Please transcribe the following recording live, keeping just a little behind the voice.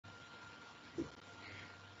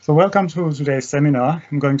So welcome to today's seminar.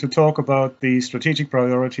 I'm going to talk about the Strategic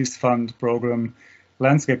Priorities Fund program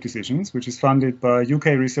Landscape Decisions, which is funded by UK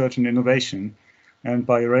Research and Innovation and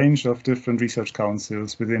by a range of different research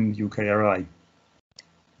councils within UKRI.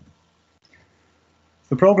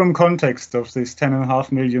 The program context of this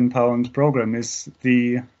 £10.5 million program is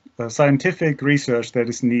the scientific research that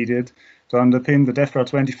is needed to underpin the DEFRA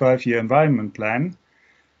 25-year environment plan.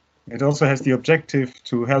 It also has the objective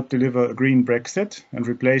to help deliver a green Brexit and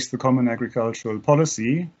replace the common agricultural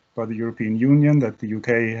policy by the European Union that the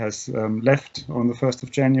UK has left on the 1st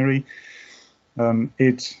of January.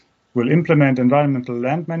 It will implement environmental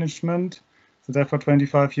land management, the DEFRA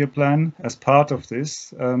 25-year plan, as part of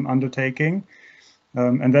this undertaking.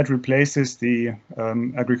 And that replaces the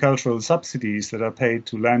agricultural subsidies that are paid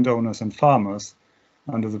to landowners and farmers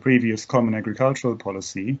under the previous common agricultural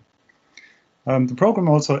policy. The program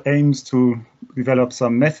also aims to develop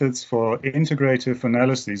some methods for integrative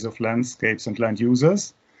analysis of landscapes and land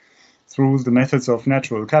users through the methods of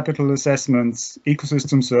natural capital assessments,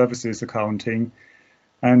 ecosystem services accounting,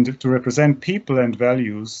 and to represent people and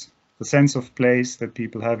values, the sense of place that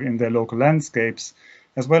people have in their local landscapes,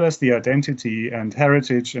 as well as the identity and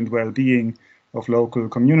heritage and well-being of local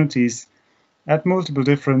communities at multiple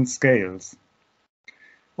different scales.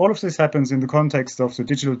 All of this happens in the context of the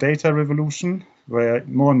digital data revolution, where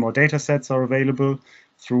more and more data sets are available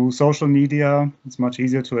through social media. It's much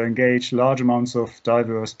easier to engage large amounts of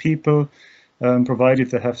diverse people, provided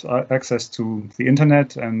they have access to the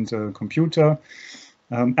internet and a computer.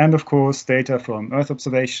 And of course, data from Earth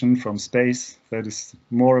observation, from space, that is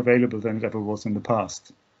more available than it ever was in the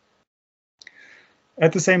past.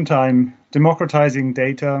 At the same time, democratizing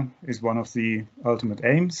data is one of the ultimate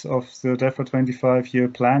aims of the DEFRA 25-year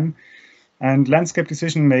plan, and landscape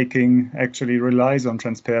decision-making actually relies on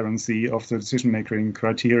transparency of the decision-making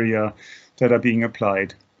criteria that are being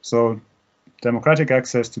applied. So democratic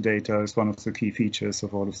access to data is one of the key features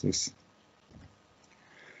of all of this.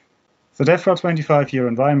 The DEFRA 25-year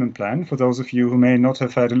environment plan, for those of you who may not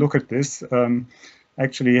have had a look at this,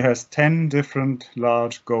 actually has 10 different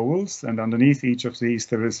large goals, and underneath each of these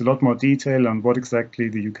there is a lot more detail on what exactly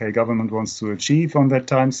the UK government wants to achieve on that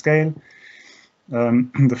time scale.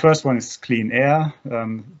 The first one is clean air.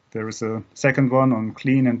 There is a second one on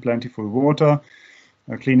clean and plentiful water,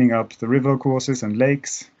 cleaning up the river courses and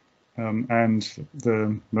lakes, and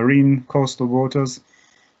the marine coastal waters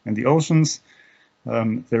and the oceans.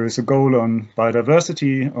 There is a goal on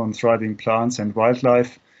biodiversity, on thriving plants and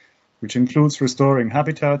wildlife, which includes restoring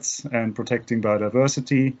habitats and protecting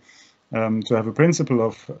biodiversity, to have a principle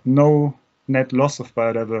of no net loss of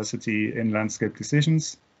biodiversity in landscape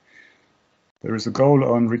decisions. There is a goal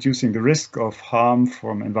on reducing the risk of harm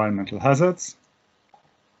from environmental hazards,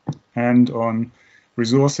 and on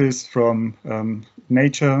resources from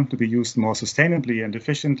nature to be used more sustainably and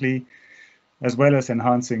efficiently, as well as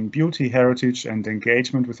enhancing beauty, heritage, and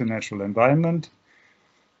engagement with the natural environment.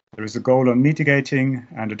 There is a goal on mitigating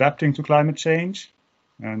and adapting to climate change,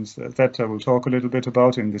 and that I will talk a little bit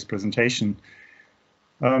about in this presentation,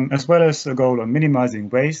 as well as a goal on minimizing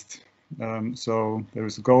waste. So there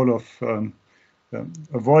is a goal of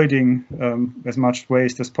avoiding as much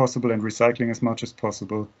waste as possible and recycling as much as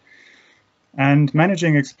possible, and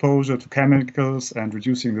managing exposure to chemicals and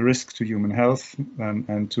reducing the risk to human health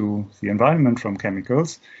and to the environment from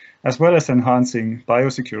chemicals, as well as enhancing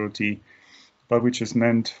biosecurity, by which is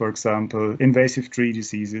meant, for example, invasive tree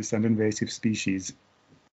diseases and invasive species.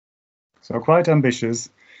 So quite ambitious,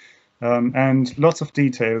 and lots of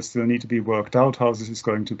details still need to be worked out how this is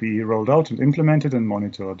going to be rolled out and implemented and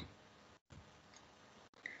monitored.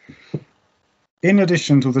 In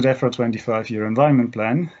addition to the DEFRA 25-year environment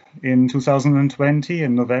plan, in 2020,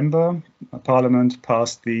 in November, Parliament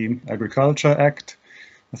passed the Agriculture Act.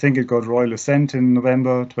 I think it got royal assent in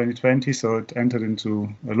November 2020, so it entered into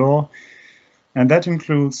a law. And that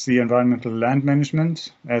includes the environmental land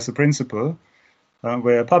management as a principle,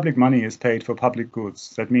 where public money is paid for public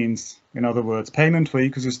goods. That means, in other words, payment for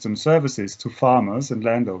ecosystem services to farmers and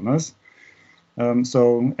landowners.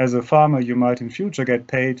 So as a farmer, you might in future get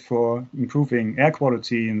paid for improving air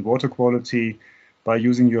quality and water quality by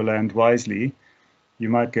using your land wisely. You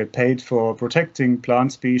might get paid for protecting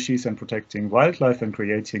plant species and protecting wildlife and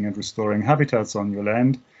creating and restoring habitats on your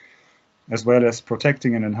land, as well as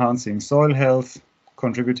protecting and enhancing soil health,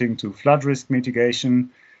 contributing to flood risk mitigation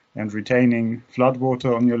and retaining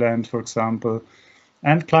floodwater on your land, for example,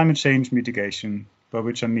 and climate change mitigation, by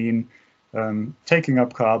which I mean taking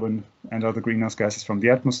up carbon and other greenhouse gases from the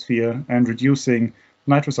atmosphere and reducing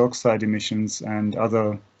nitrous oxide emissions and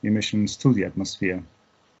other emissions to the atmosphere.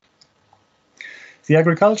 The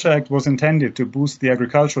Agriculture Act was intended to boost the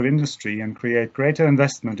agricultural industry and create greater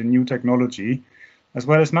investment in new technology, as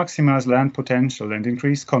well as maximize land potential and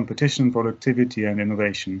increase competition, productivity, and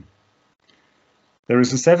innovation. There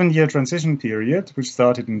is a 7-year transition period, which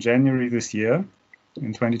started in January this year,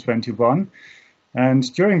 in 2021,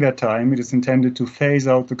 and during that time it is intended to phase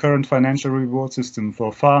out the current financial reward system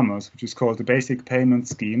for farmers, which is called the Basic Payment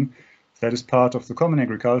Scheme, that is part of the Common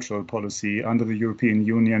Agricultural Policy under the European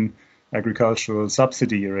Union agricultural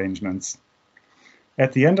subsidy arrangements.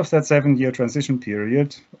 At the end of that 7-year transition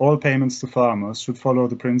period, all payments to farmers should follow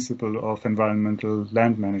the principle of environmental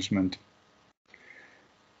land management.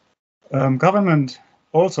 Government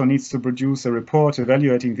also needs to produce a report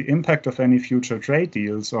evaluating the impact of any future trade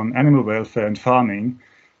deals on animal welfare and farming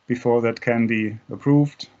before that can be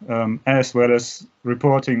approved, as well as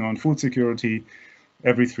reporting on food security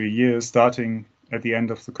every 3 years, starting at the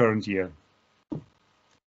end of the current year.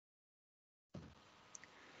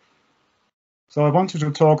 So I wanted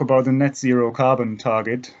to talk about the net zero carbon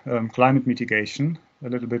target, climate mitigation, a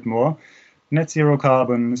little bit more. Net zero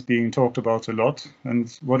carbon is being talked about a lot,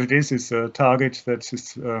 and what it is a target that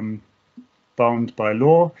is bound by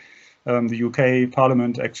law. The UK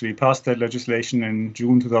Parliament actually passed that legislation in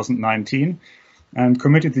June 2019 and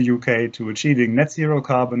committed the UK to achieving net zero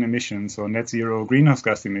carbon emissions, or net zero greenhouse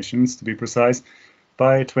gas emissions to be precise,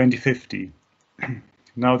 by 2050.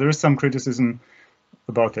 Now there is some criticism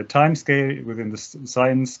about that timescale within the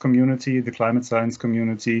science community, the climate science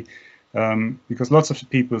community, because lots of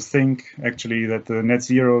people think actually that the net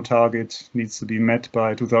zero target needs to be met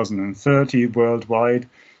by 2030 worldwide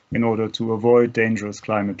in order to avoid dangerous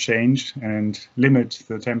climate change and limit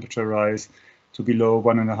the temperature rise to below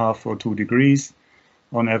 1.5 or 2 degrees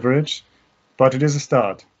on average, but it is a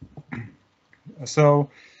start. So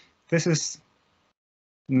this is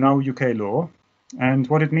now UK law, and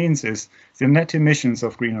what it means is the net emissions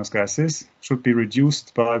of greenhouse gases should be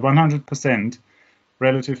reduced by 100%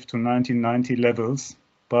 relative to 1990 levels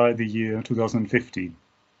by the year 2050.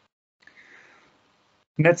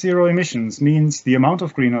 Net zero emissions means the amount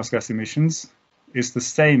of greenhouse gas emissions is the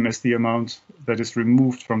same as the amount that is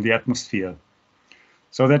removed from the atmosphere.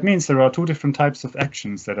 So that means there are 2 different types of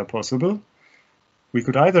actions that are possible. We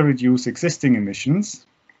could either reduce existing emissions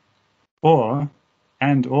or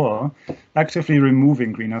actively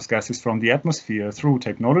removing greenhouse gases from the atmosphere through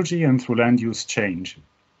technology and through land use change.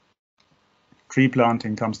 Tree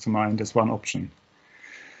planting comes to mind as one option.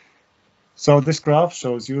 So this graph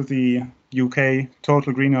shows you the UK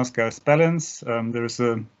total greenhouse gas balance. There is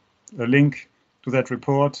a link to that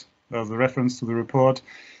report, the reference to the report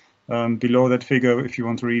below that figure if you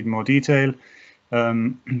want to read more detail.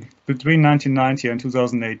 Between 1990 and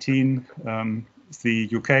 2018, the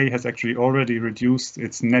UK has actually already reduced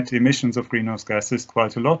its net emissions of greenhouse gases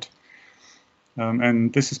quite a lot.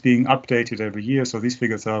 And this is being updated every year, so these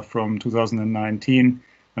figures are from 2019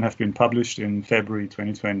 and have been published in February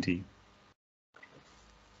 2020.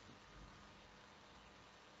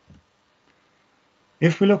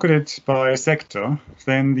 If we look at it by sector,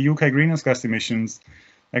 then the UK greenhouse gas emissions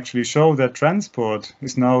actually show that transport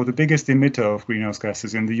is now the biggest emitter of greenhouse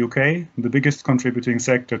gases in the UK, the biggest contributing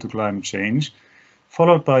sector to climate change,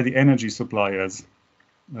 followed by the energy suppliers.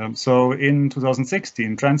 So in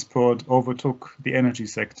 2016, transport overtook the energy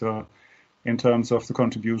sector in terms of the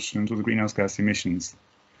contribution to the greenhouse gas emissions.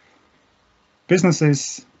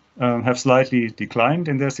 Businesses have slightly declined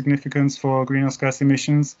in their significance for greenhouse gas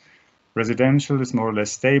emissions. Residential is more or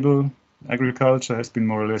less stable, agriculture has been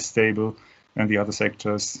more or less stable, and the other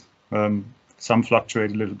sectors, some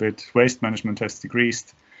fluctuate a little bit. Waste management has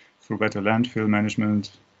decreased through better landfill management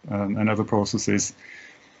and other processes.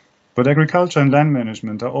 But agriculture and land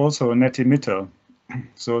management are also a net emitter.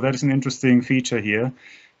 So that is an interesting feature here.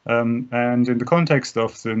 And in the context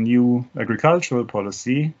of the new agricultural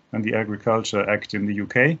policy and the Agriculture Act in the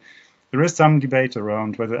UK, there is some debate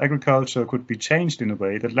around whether agriculture could be changed in a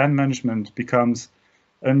way that land management becomes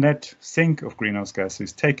a net sink of greenhouse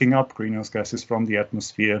gases, taking up greenhouse gases from the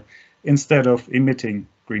atmosphere instead of emitting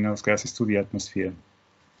greenhouse gases to the atmosphere.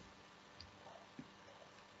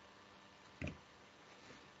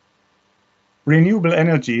 Renewable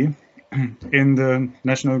energy in the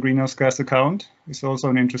National Greenhouse Gas Account is also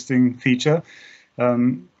an interesting feature.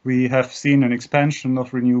 We have seen an expansion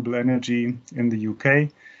of renewable energy in the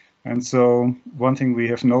UK. And so one thing we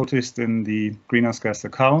have noticed in the greenhouse gas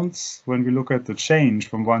accounts, when we look at the change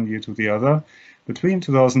from one year to the other, between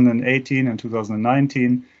 2018 and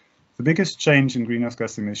 2019, the biggest change in greenhouse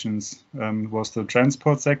gas emissions was the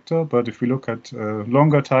transport sector. But if we look at a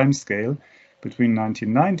longer time scale, between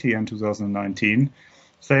 1990 and 2019,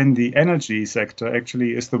 then the energy sector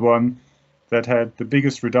actually is the one that had the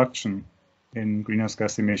biggest reduction in greenhouse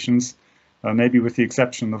gas emissions, maybe with the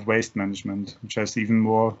exception of waste management, which has even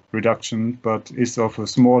more reduction, but is of a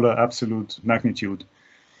smaller absolute magnitude.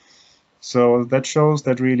 So that shows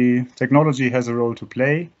that really technology has a role to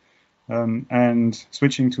play, and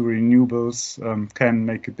switching to renewables can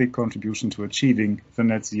make a big contribution to achieving the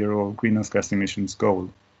net zero greenhouse gas emissions goal.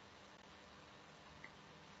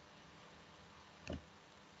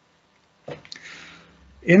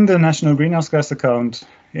 In the National Greenhouse Gas Account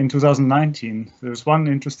in 2019, there's one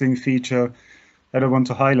interesting feature that I want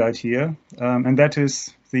to highlight here, and that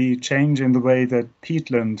is the change in the way that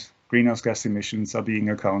peatland greenhouse gas emissions are being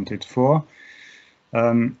accounted for,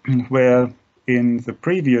 where in the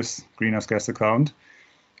previous greenhouse gas account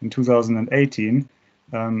in 2018,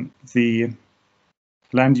 the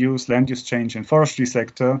land use change and forestry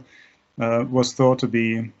sector was thought to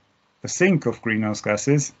be a sink of greenhouse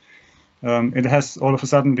gases. It has all of a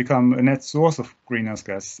sudden become a net source of greenhouse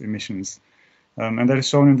gas emissions. And that is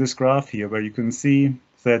shown in this graph here, where you can see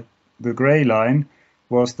that the gray line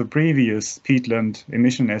was the previous peatland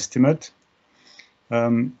emission estimate,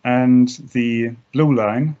 and the blue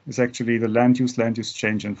line is actually the land use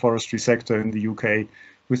change and forestry sector in the UK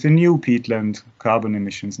with the new peatland carbon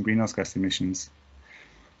emissions and greenhouse gas emissions.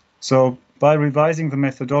 So by revising the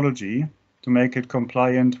methodology to make it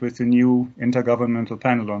compliant with the new Intergovernmental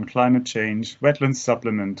Panel on Climate Change Wetlands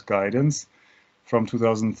Supplement guidance from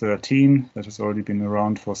 2013, that has already been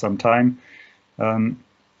around for some time,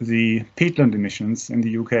 the peatland emissions in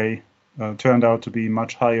the UK turned out to be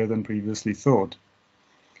much higher than previously thought.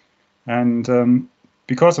 And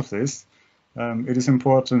because of this, it is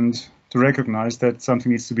important to recognize that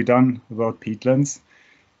something needs to be done about peatlands.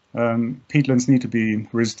 Peatlands need to be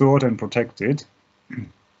restored and protected.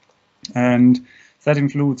 And that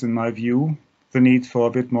includes, in my view, the need for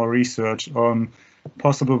a bit more research on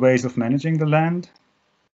possible ways of managing the land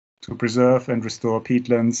to preserve and restore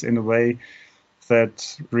peatlands in a way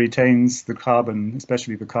that retains the carbon,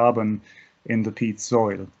 especially the carbon in the peat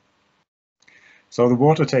soil. So the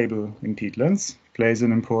water table in peatlands plays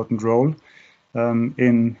an important role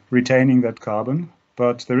in retaining that carbon,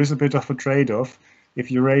 but there is a bit of a trade-off. If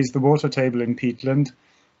you raise the water table in peatland,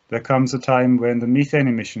 there comes a time when the methane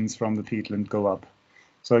emissions from the peatland go up.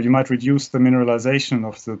 So you might reduce the mineralization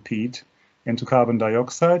of the peat into carbon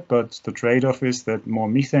dioxide, but the trade-off is that more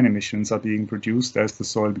methane emissions are being produced as the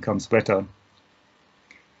soil becomes wetter.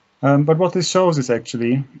 But what this shows is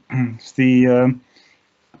actually the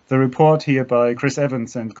report here by Chris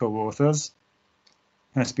Evans and co-authors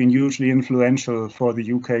has been hugely influential for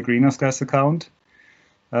the UK greenhouse gas account,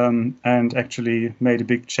 and actually made a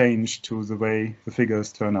big change to the way the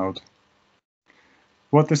figures turn out.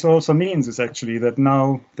 What this also means is actually that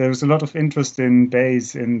now there's a lot of interest in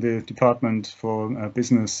BEIS, in the Department for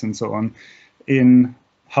Business and so on, in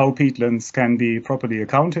how peatlands can be properly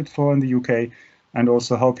accounted for in the UK, and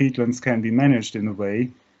also how peatlands can be managed in a way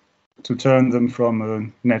to turn them from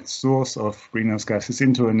a net source of greenhouse gases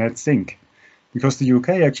into a net sink. Because the UK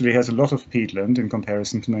actually has a lot of peatland in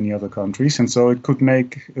comparison to many other countries, and so it could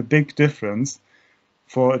make a big difference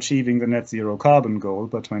for achieving the net zero carbon goal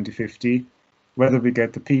by 2050, whether we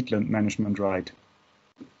get the peatland management right.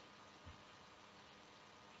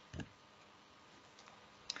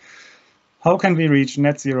 How can we reach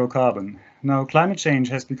net zero carbon? Now, climate change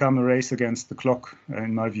has become a race against the clock,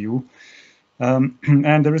 in my view.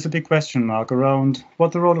 And there is a big question mark around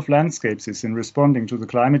what the role of landscapes is in responding to the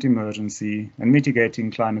climate emergency and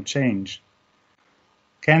mitigating climate change.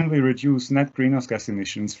 Can we reduce net greenhouse gas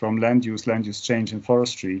emissions from land use change and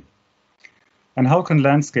forestry? And how can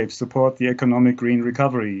landscapes support the economic green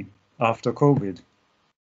recovery after COVID?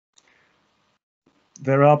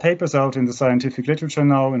 There are papers out in the scientific literature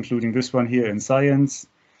now, including this one here in Science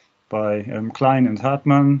by Klein and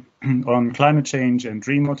Hartmann on climate change and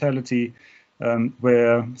tree mortality,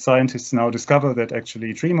 where scientists now discover that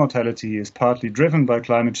actually tree mortality is partly driven by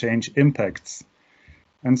climate change impacts.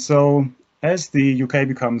 And so as the UK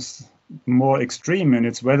becomes more extreme in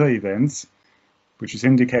its weather events, which is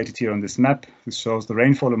indicated here on this map, this shows the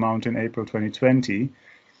rainfall amount in April 2020,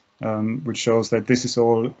 which shows that this is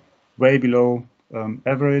all way below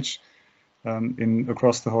average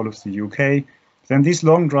across the whole of the UK, then these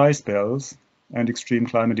long dry spells and extreme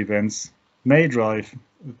climate events may drive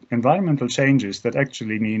environmental changes that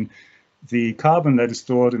actually mean the carbon that is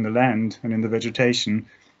stored in the land and in the vegetation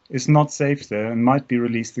is not safe there and might be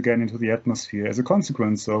released again into the atmosphere as a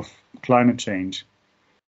consequence of climate change.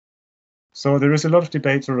 So there is a lot of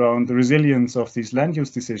debate around the resilience of these land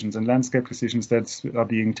use decisions and landscape decisions that are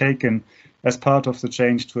being taken as part of the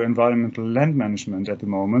change to environmental land management at the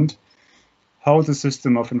moment. how the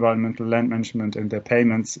system of environmental land management and their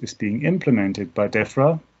payments is being implemented by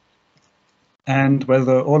DEFRA, and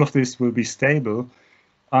whether all of this will be stable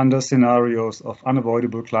under scenarios of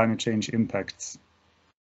unavoidable climate change impacts.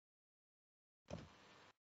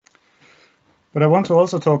 But I want to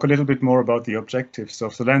also talk a little bit more about the objectives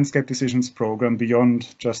of the Landscape Decisions Program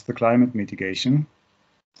beyond just the climate mitigation.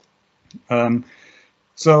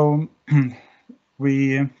 So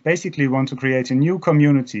we basically want to create a new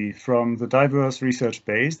community from the diverse research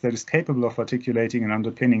base that is capable of articulating and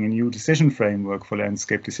underpinning a new decision framework for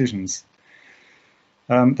landscape decisions.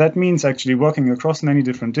 That means actually working across many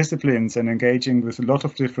different disciplines and engaging with a lot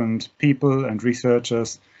of different people and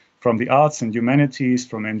researchers from the arts and humanities,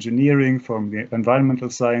 from engineering, from the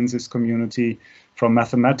environmental sciences community, from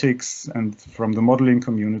mathematics and from the modeling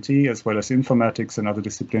community, as well as informatics and other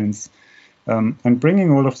disciplines, and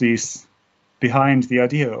bringing all of these behind the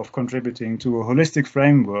idea of contributing to a holistic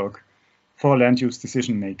framework for land use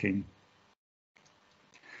decision making.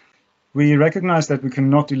 We recognize that we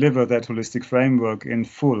cannot deliver that holistic framework in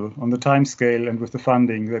full on the timescale and with the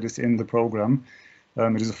funding that is in the program.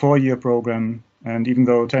 It is a 4-year program, and even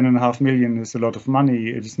though 10.5 million is a lot of money,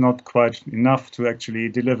 it is not quite enough to actually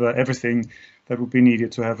deliver everything that would be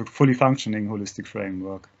needed to have a fully functioning holistic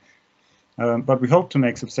framework. But we hope to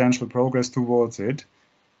make substantial progress towards it,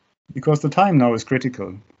 because the time now is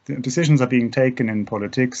critical. The decisions are being taken in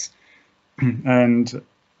politics, and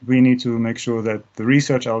we need to make sure that the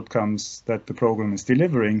research outcomes that the program is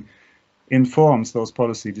delivering informs those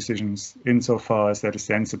policy decisions insofar as that is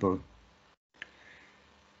sensible.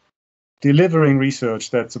 Delivering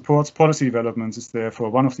research that supports policy developments is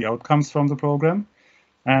therefore one of the outcomes from the program,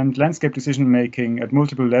 and landscape decision making at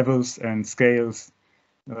multiple levels and scales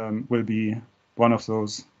will be one of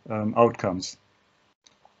those outcomes.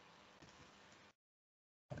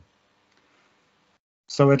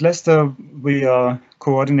 So at Leicester, we are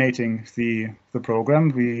coordinating the program.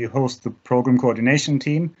 We host the program coordination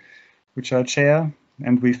team, which I chair,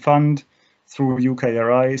 and we fund through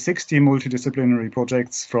UKRI 60 multidisciplinary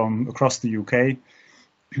projects from across the UK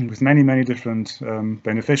with many different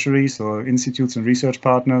beneficiaries or institutes and research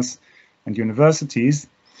partners and universities.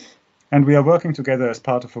 And we are working together as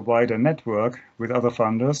part of a wider network with other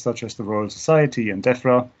funders such as the Royal Society and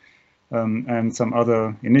DEFRA, and some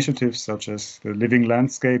other initiatives such as the Living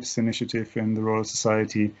Landscapes initiative in the Royal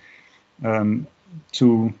Society,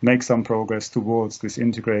 to make some progress towards this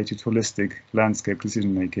integrated, holistic landscape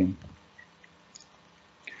decision making.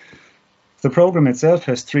 The program itself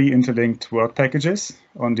has 3 interlinked work packages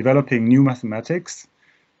on developing new mathematics,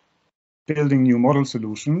 building new model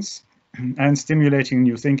solutions, and stimulating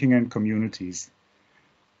new thinking and communities.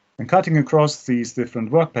 And cutting across these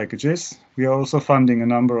different work packages, we are also funding a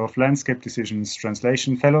number of landscape decisions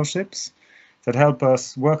translation fellowships that help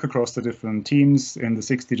us work across the different teams in the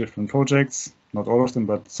 60 different projects, not all of them,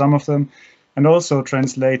 but some of them, and also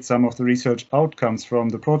translate some of the research outcomes from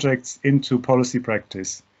the projects into policy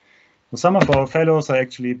practice. So some of our fellows are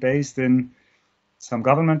actually based in some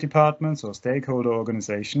government departments or stakeholder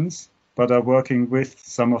organizations, but are working with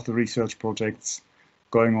some of the research projects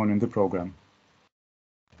going on in the program.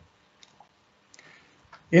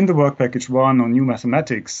 In the work package 1 on new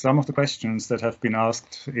mathematics, some of the questions that have been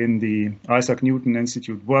asked in the Isaac Newton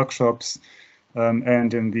Institute workshops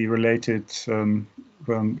and in the related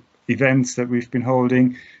events that we've been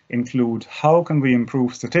holding include: how can we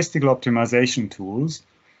improve statistical optimization tools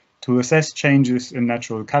to assess changes in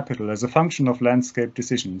natural capital as a function of landscape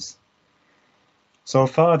decisions? So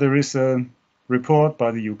far, there is a report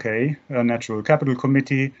by the UK Natural Capital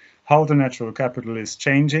Committee, how the natural capital is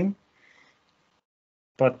changing.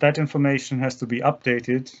 But that information has to be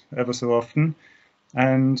updated ever so often.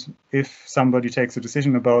 And if somebody takes a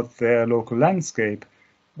decision about their local landscape,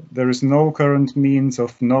 there is no current means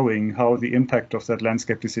of knowing how the impact of that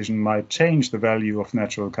landscape decision might change the value of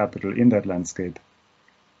natural capital in that landscape.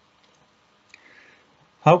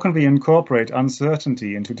 How can we incorporate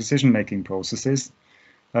uncertainty into decision-making processes?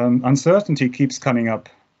 Uncertainty keeps coming up,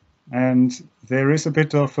 and there is a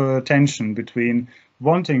bit of a tension between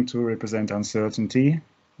wanting to represent uncertainty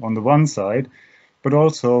on the one side, but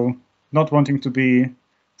also not wanting to be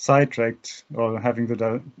sidetracked or having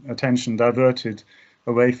the attention diverted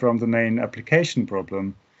away from the main application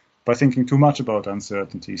problem by thinking too much about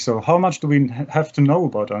uncertainty. So how much do we have to know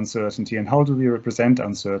about uncertainty, and how do we represent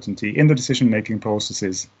uncertainty in the decision-making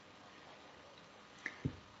processes?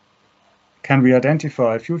 Can we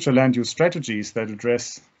identify future land use strategies that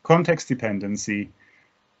address context dependency,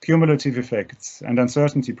 cumulative effects, and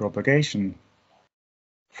uncertainty propagation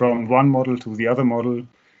from one model to the other model,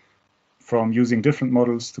 from using different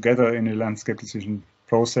models together in a landscape decision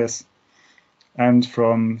process? and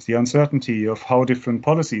from the uncertainty of how different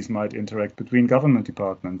policies might interact between government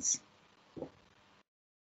departments.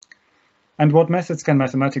 And what methods can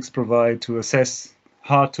mathematics provide to assess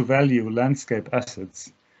hard-to-value landscape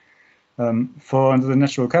assets? For under the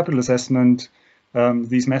natural capital assessment,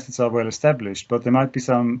 these methods are well established, but there might be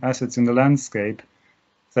some assets in the landscape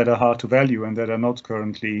that are hard to value and that are not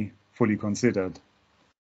currently fully considered.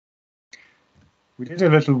 We did a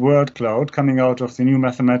little word cloud coming out of the new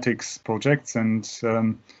mathematics projects and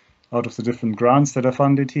out of the different grants that are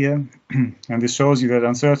funded here. And this shows you that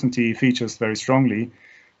uncertainty features very strongly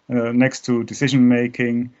next to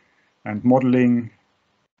decision-making and modeling,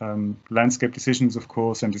 landscape decisions, of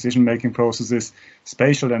course, and decision-making processes,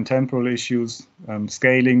 spatial and temporal issues,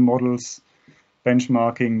 scaling models,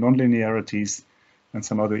 benchmarking, nonlinearities, and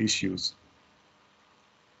some other issues.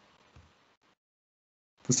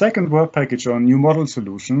 The second work package on new model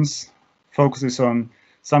solutions focuses on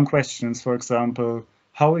some questions, for example,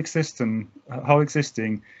 how existing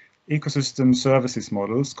ecosystem services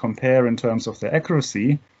models compare in terms of their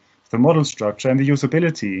accuracy, the model structure, and the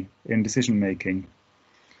usability in decision-making.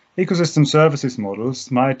 Ecosystem services models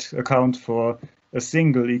might account for a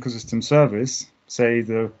single ecosystem service, say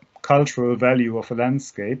the cultural value of a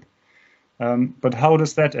landscape, but how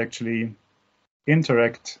does that actually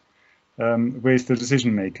interact with the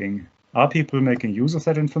decision making? Are people making use of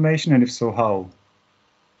that information, and if so, how?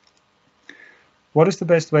 What is the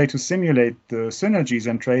best way to simulate the synergies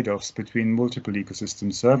and trade-offs between multiple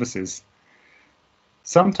ecosystem services?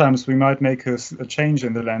 Sometimes we might make a change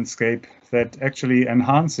in the landscape that actually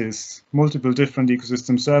enhances multiple different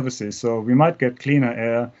ecosystem services. So we might get cleaner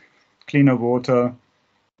air, cleaner water,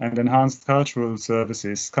 and enhanced cultural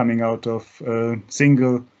services coming out of a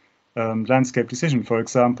single landscape decision, for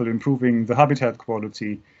example, improving the habitat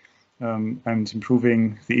quality and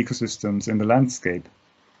improving the ecosystems in the landscape.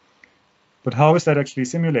 But how is that actually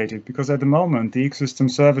simulated? Because at the moment, the ecosystem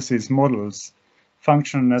services models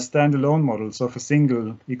function as standalone models of a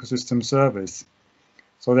single ecosystem service.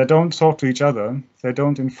 So they don't talk to each other, they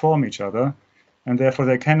don't inform each other, and therefore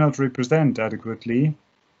they cannot represent adequately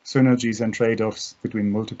synergies and trade-offs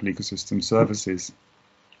between multiple ecosystem services.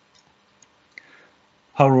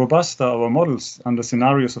 How robust are our models under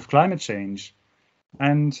scenarios of climate change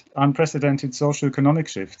and unprecedented socio-economic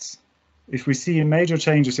shifts? If we see major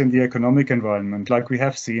changes in the economic environment, like we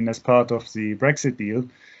have seen as part of the Brexit deal,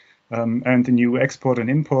 and the new export and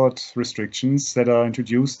import restrictions that are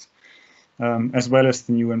introduced, as well as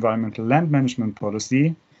the new environmental land management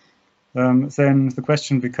policy, then the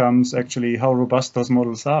question becomes actually how robust those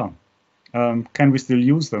models are. Can we still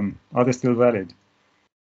use them? Are they still valid?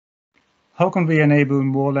 How can we enable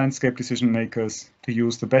more landscape decision makers to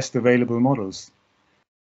use the best available models?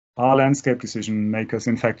 Are landscape decision makers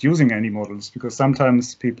in fact using any models? Because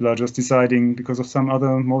sometimes people are just deciding because of some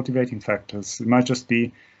other motivating factors. It might just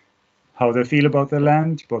be how they feel about their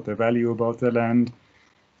land, what they value about their land,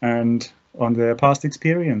 and on their past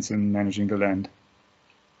experience in managing the land.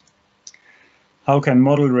 How can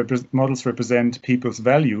models represent people's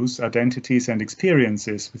values, identities, and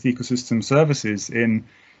experiences with ecosystem services in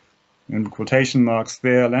quotation marks,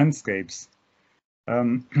 their landscapes?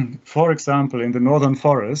 For example, in the Northern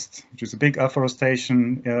Forest, which is a big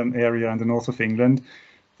afforestation area in the north of England,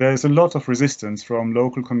 there is a lot of resistance from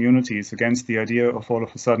local communities against the idea of all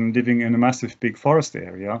of a sudden living in a massive big forest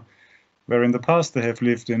area, where in the past they have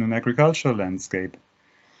lived in an agricultural landscape.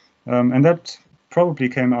 And that probably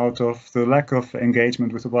came out of the lack of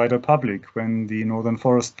engagement with the wider public when the Northern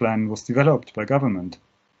Forest Plan was developed by government.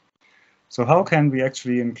 So how can we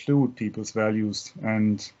actually include people's values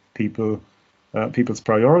and people's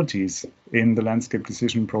priorities in the landscape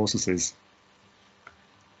decision processes?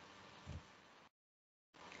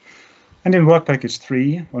 And in work package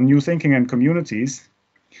 3 on new thinking and communities,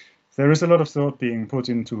 there is a lot of thought being put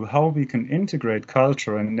into how we can integrate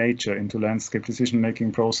culture and nature into landscape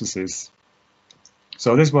decision-making processes.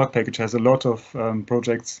 So this work package has a lot of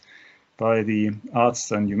projects by the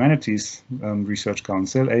Arts and Humanities Research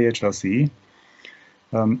Council, AHRC,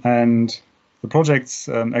 and the projects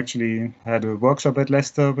actually had a workshop at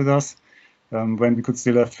Leicester with us when we could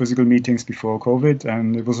still have physical meetings before COVID,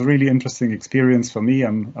 and it was a really interesting experience for me.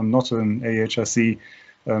 I'm not an AHRC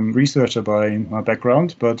researcher by my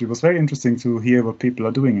background, but it was very interesting to hear what people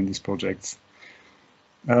are doing in these projects.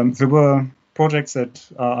 There were projects that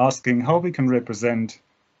are asking how we can represent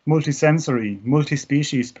multisensory,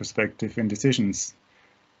 multi-species perspective in decisions.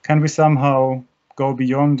 Can we somehow go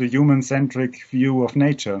beyond a human-centric view of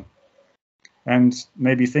nature and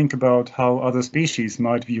maybe think about how other species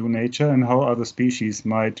might view nature and how other species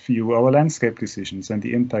might view our landscape decisions and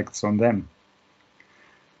the impacts on them?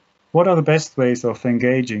 What are the best ways of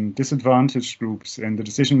engaging disadvantaged groups in the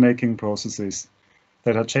decision-making processes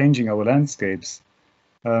that are changing our landscapes?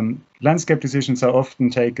 Landscape decisions are often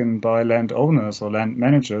taken by landowners or land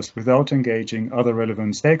managers without engaging other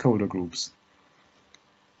relevant stakeholder groups.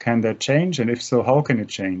 Can that change, and if so, how can it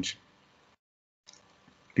change?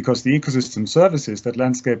 Because the ecosystem services that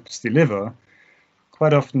landscapes deliver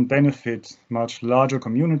quite often benefit much larger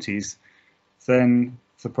communities than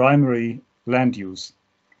the primary land use.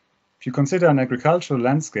 If you consider an agricultural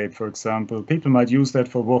landscape, for example, people might use that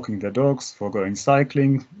for walking their dogs, for going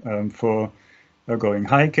cycling, for going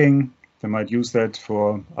hiking. They might use that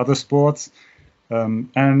for other sports,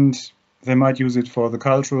 and they might use it for the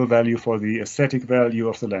cultural value, for the aesthetic value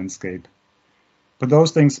of the landscape. But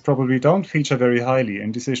those things probably don't feature very highly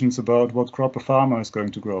in decisions about what crop a farmer is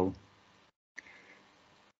going to grow.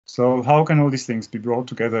 So how can all these things be brought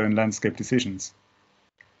together in landscape decisions?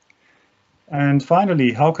 And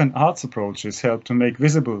finally, how can arts approaches help to make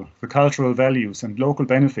visible the cultural values and local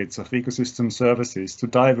benefits of ecosystem services to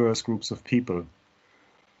diverse groups of people?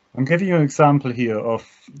 I'm giving you an example here of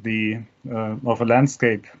a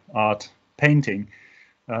landscape art painting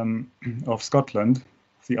of Scotland,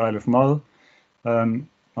 the Isle of Mull.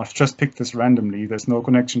 I've just picked this randomly. There's no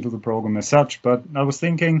connection to the program as such, but I was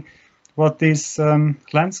thinking what these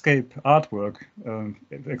landscape artwork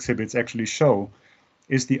exhibits actually show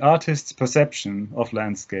is the artist's perception of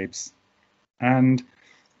landscapes. And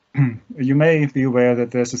you may be aware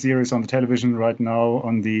that there's a series on the television right now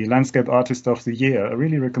on the Landscape Artist of the Year. I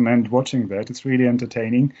really recommend watching that. It's really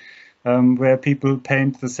entertaining, where people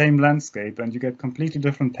paint the same landscape and you get completely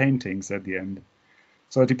different paintings at the end.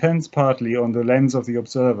 So it depends partly on the lens of the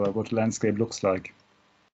observer what the landscape looks like.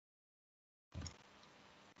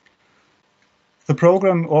 The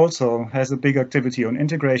program also has a big activity on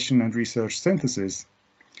integration and research synthesis.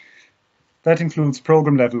 That includes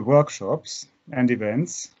program-level workshops and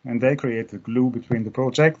events, and they create the glue between the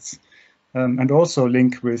projects, and also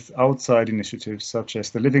link with outside initiatives such as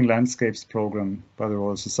the Living Landscapes program by the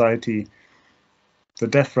Royal Society, the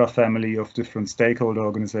DEFRA family of different stakeholder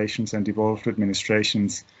organizations and devolved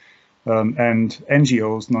administrations, and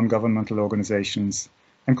NGOs, non-governmental organizations,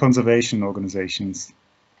 and conservation organizations.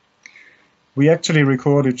 We actually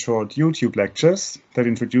recorded short YouTube lectures that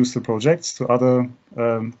introduce the projects to other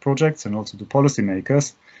projects and also to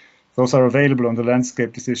policymakers. Those are available on the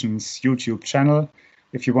Landscape Decisions YouTube channel.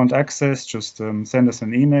 If you want access, just send us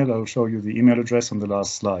an email. I'll show you the email address on the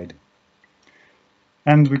last slide.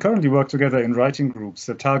 And we currently work together in writing groups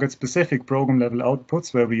that target specific program-level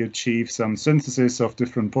outputs where we achieve some synthesis of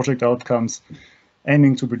different project outcomes,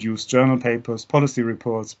 aiming to produce journal papers, policy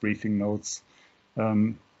reports, briefing notes.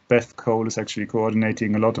 Beth Cole is actually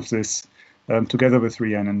coordinating a lot of this together with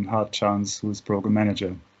Rhiannon Hart-Chance, who is program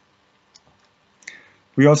manager.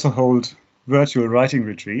 We also hold virtual writing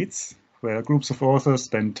retreats where groups of authors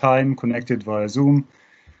spend time connected via Zoom,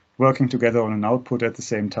 working together on an output at the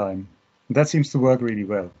same time. And that seems to work really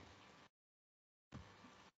well.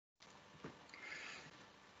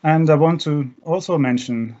 And I want to also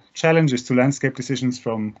mention challenges to landscape decisions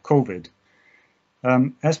from COVID.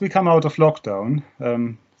 As we come out of lockdown,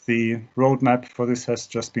 the roadmap for this has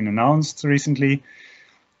just been announced recently.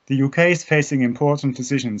 The UK is facing important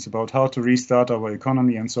decisions about how to restart our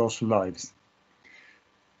economy and social lives.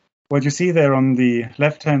 What you see there on the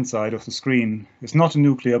left-hand side of the screen is not a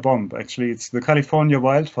nuclear bomb. Actually, it's the California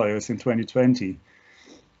wildfires in 2020.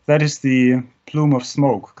 That is the plume of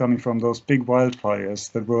smoke coming from those big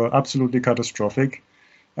wildfires that were absolutely catastrophic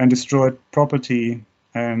and destroyed property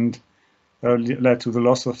and led to the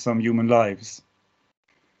loss of some human lives.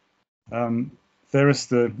 There is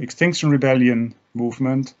the Extinction Rebellion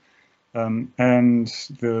movement, and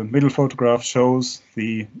the middle photograph shows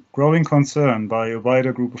the growing concern by a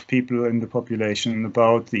wider group of people in the population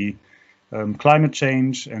about the climate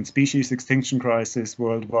change and species extinction crisis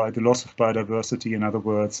worldwide, the loss of biodiversity, in other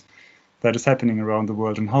words, that is happening around the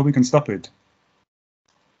world and how we can stop it.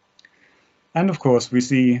 And of course, we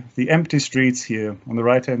see the empty streets here on the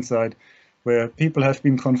right-hand side, where people have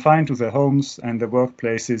been confined to their homes and their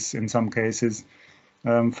workplaces in some cases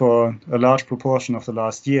for a large proportion of the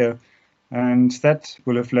last year. And that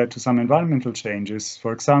will have led to some environmental changes.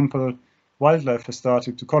 For example, wildlife has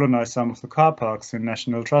started to colonize some of the car parks in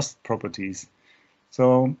National Trust properties.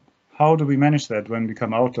 So how do we manage that when we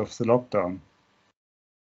come out of the lockdown?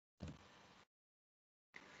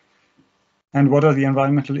 And what are the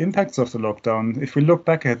environmental impacts of the lockdown? If we look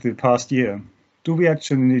back at the past year, do we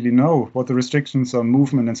actually really know what the restrictions on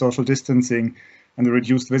movement and social distancing and the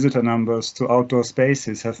reduced visitor numbers to outdoor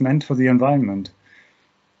spaces have meant for the environment?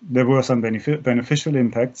 There were some beneficial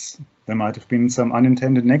impacts. There might have been some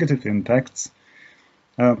unintended negative impacts.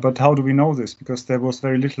 But how do we know this? Because there was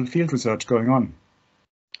very little field research going on.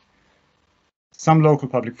 Some local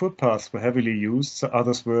public footpaths were heavily used, so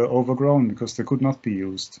others were overgrown because they could not be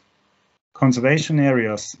used. Conservation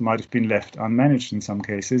areas might have been left unmanaged in some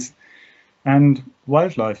cases, and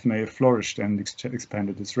wildlife may have flourished and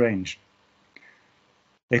expanded its range.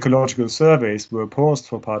 Ecological surveys were paused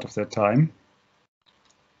for part of that time,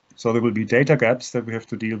 so there will be data gaps that we have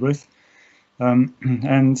to deal with.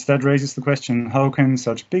 And that raises the question, how can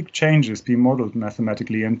such big changes be modeled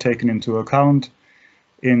mathematically and taken into account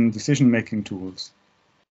in decision-making tools?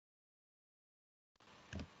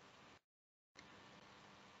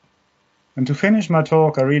 And to finish my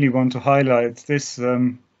talk, I really want to highlight this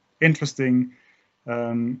interesting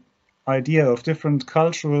idea of different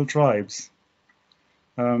cultural tribes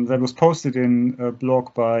that was posted in a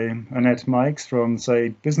blog by Annette Mikes from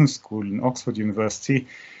Said Business School in Oxford University.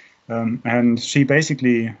 And she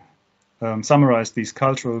basically summarized these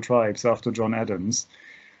cultural tribes after John Adams,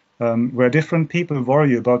 where different people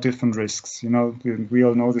worry about different risks. You know, we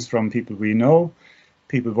all know this from people we know.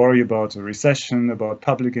 People worry about a recession, about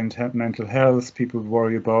public and mental health. People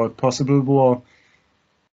worry about possible war.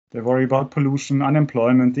 They worry about pollution,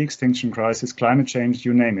 unemployment, the extinction crisis, climate change,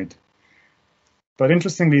 you name it. But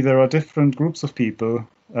interestingly, there are different groups of people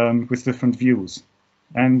with different views,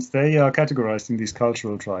 and they are categorized in these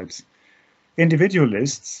cultural tribes.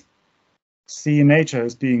 Individualists see nature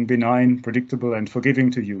as being benign, predictable, and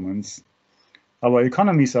forgiving to humans. Our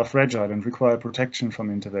economies are fragile and require protection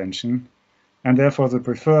from intervention, and therefore the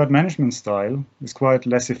preferred management style is quite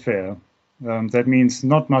laissez-faire. That means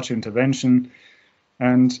not much intervention,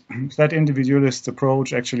 and that individualist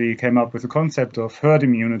approach actually came up with the concept of herd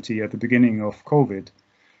immunity at the beginning of COVID,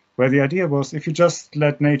 where the idea was if you just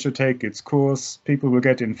let nature take its course, people will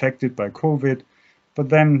get infected by COVID, but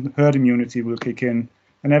then herd immunity will kick in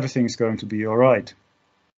and everything's going to be all right.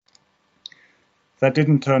 That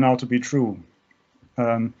didn't turn out to be true.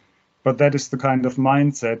 But that is the kind of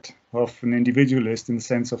mindset of an individualist in the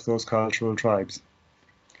sense of those cultural tribes.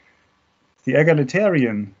 The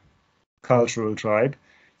egalitarian cultural tribe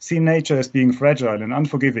see nature as being fragile and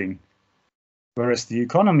unforgiving, whereas the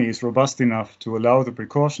economy is robust enough to allow the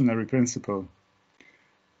precautionary principle,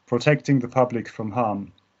 protecting the public from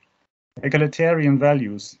harm. Egalitarian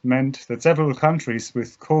values meant that several countries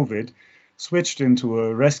with COVID switched into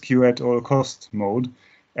a rescue at all cost mode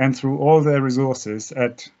and threw all their resources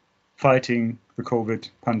at fighting the COVID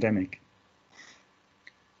pandemic.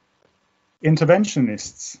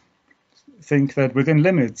 Interventionists think that within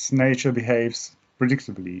limits, nature behaves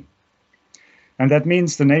predictably. And that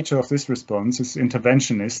means the nature of this response is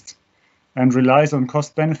interventionist and relies on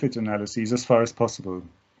cost-benefit analyses as far as possible.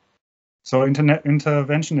 So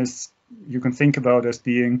interventionists you can think about as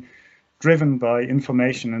being driven by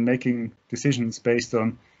information and making decisions based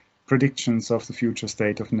on predictions of the future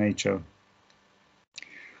state of nature.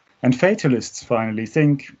 And fatalists, finally,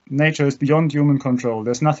 think nature is beyond human control.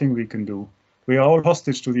 There's nothing we can do. We are all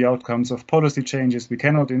hostage to the outcomes of policy changes we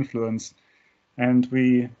cannot influence. And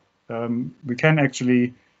we can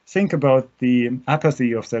actually think about the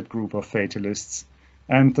apathy of that group of fatalists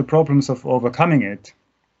and the problems of overcoming it.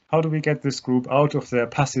 How do we get this group out of their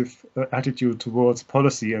passive attitude towards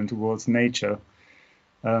policy and towards nature?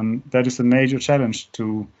 That is a major challenge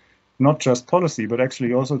to not just policy, but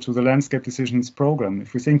actually also to the Landscape Decisions program.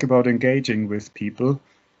 If we think about engaging with people,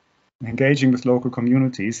 engaging with local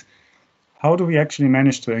communities, how do we actually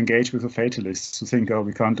manage to engage with the fatalists who think, oh,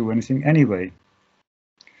 we can't do anything anyway?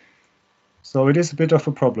 So it is a bit of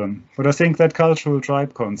a problem, but I think that cultural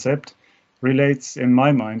tribe concept relates, in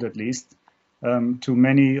my mind at least, to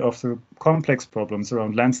many of the complex problems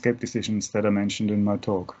around landscape decisions that I mentioned in my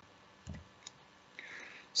talk.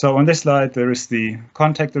 So on this slide, there is the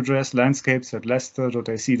contact address,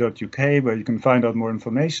 landscapes@leicester.ac.uk, where you can find out more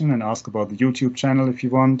information and ask about the YouTube channel if you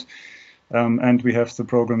want. And we have the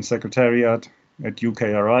program secretariat at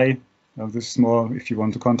UKRI. This is more if you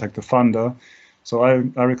want to contact the funder. So I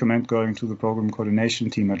recommend going to the program coordination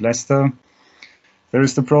team at Leicester. There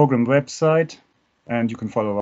is the program website, and you can follow